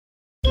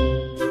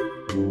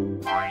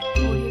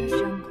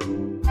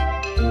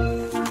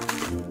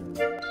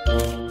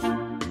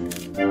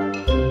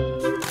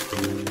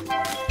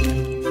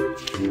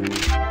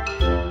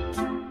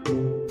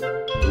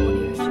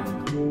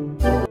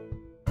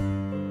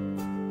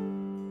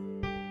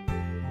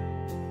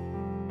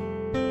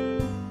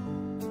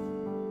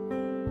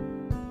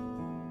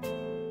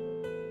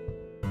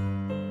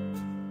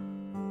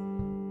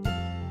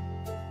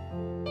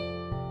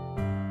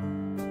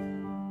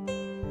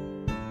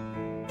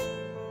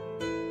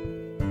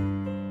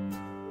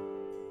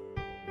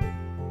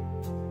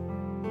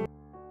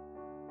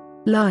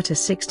Lata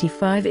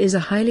 65 is a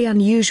highly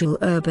unusual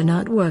urban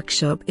art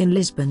workshop in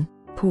Lisbon,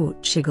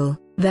 Portugal,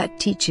 that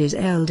teaches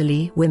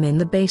elderly women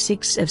the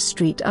basics of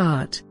street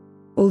art.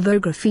 Although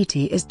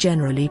graffiti is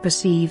generally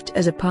perceived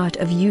as a part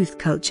of youth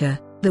culture,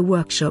 the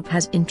workshop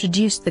has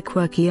introduced the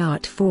quirky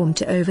art form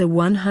to over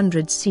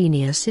 100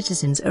 senior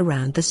citizens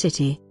around the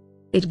city.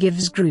 It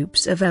gives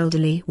groups of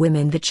elderly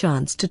women the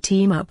chance to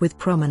team up with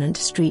prominent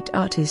street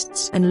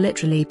artists and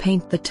literally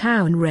paint the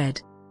town red.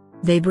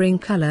 They bring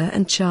color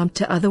and charm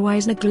to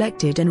otherwise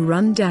neglected and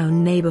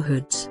run-down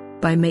neighborhoods,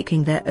 by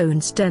making their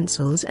own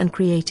stencils and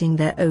creating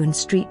their own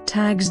street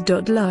tags.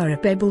 Lara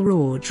Pebble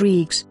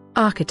Rodrigues,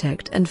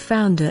 architect and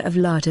founder of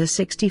Lata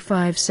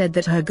 65, said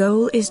that her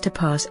goal is to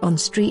pass on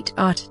street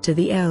art to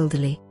the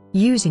elderly,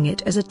 using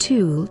it as a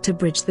tool to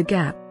bridge the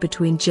gap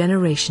between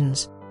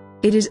generations.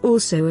 It is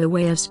also a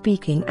way of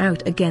speaking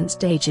out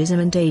against ageism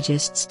and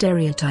ageist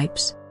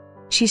stereotypes.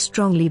 She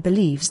strongly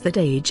believes that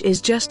age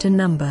is just a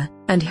number,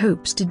 and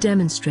hopes to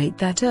demonstrate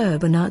that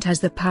urban art has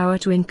the power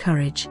to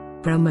encourage,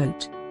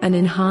 promote, and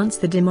enhance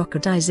the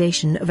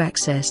democratization of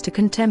access to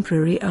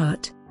contemporary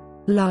art.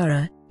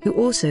 Lara, who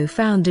also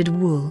founded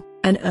Wool,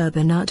 an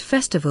urban art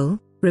festival,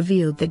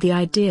 revealed that the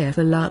idea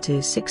for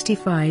Lata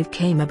 65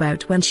 came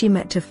about when she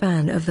met a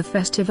fan of the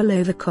festival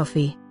over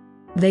coffee.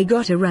 They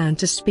got around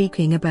to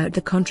speaking about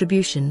the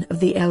contribution of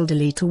the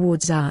elderly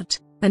towards art,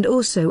 and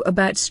also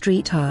about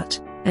street art,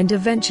 and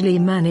eventually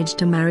managed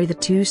to marry the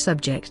two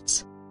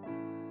subjects.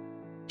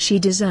 She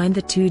designed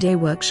the two-day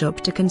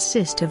workshop to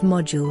consist of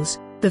modules,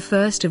 the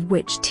first of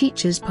which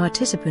teaches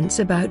participants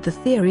about the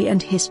theory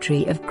and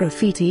history of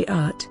graffiti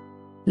art.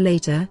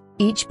 Later,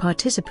 each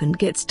participant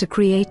gets to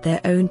create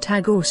their own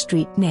tag or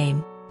street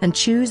name, and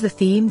choose the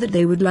theme that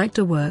they would like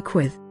to work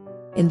with.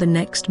 In the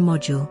next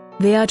module,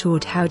 they are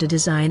taught how to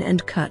design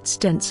and cut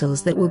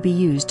stencils that will be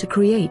used to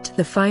create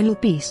the final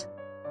piece.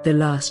 The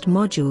last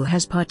module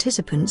has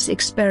participants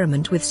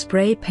experiment with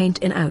spray paint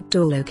in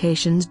outdoor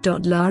locations.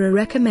 Lara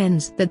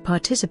recommends that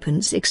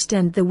participants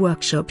extend the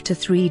workshop to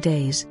 3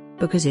 days,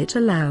 because it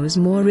allows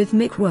more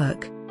rhythmic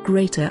work,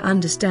 greater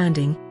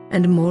understanding,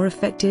 and more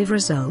effective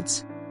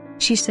results.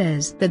 She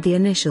says that the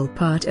initial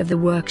part of the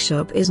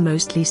workshop is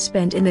mostly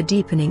spent in the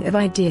deepening of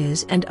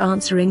ideas and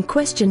answering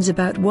questions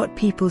about what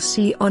people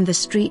see on the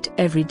street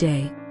every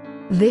day.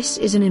 This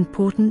is an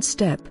important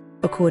step,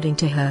 according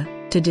to her,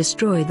 to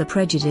destroy the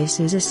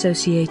prejudices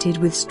associated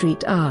with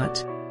street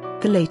art.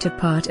 The later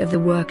part of the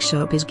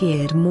workshop is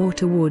geared more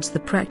towards the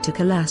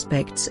practical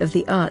aspects of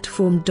the art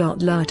form.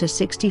 Lata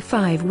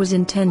 65 was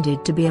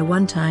intended to be a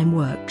one-time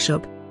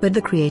workshop, but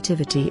the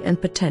creativity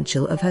and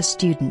potential of her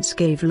students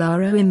gave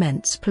Lara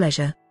immense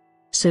pleasure.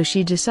 So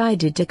she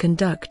decided to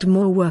conduct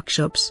more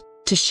workshops,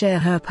 to share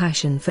her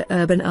passion for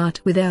urban art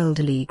with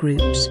elderly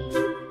groups.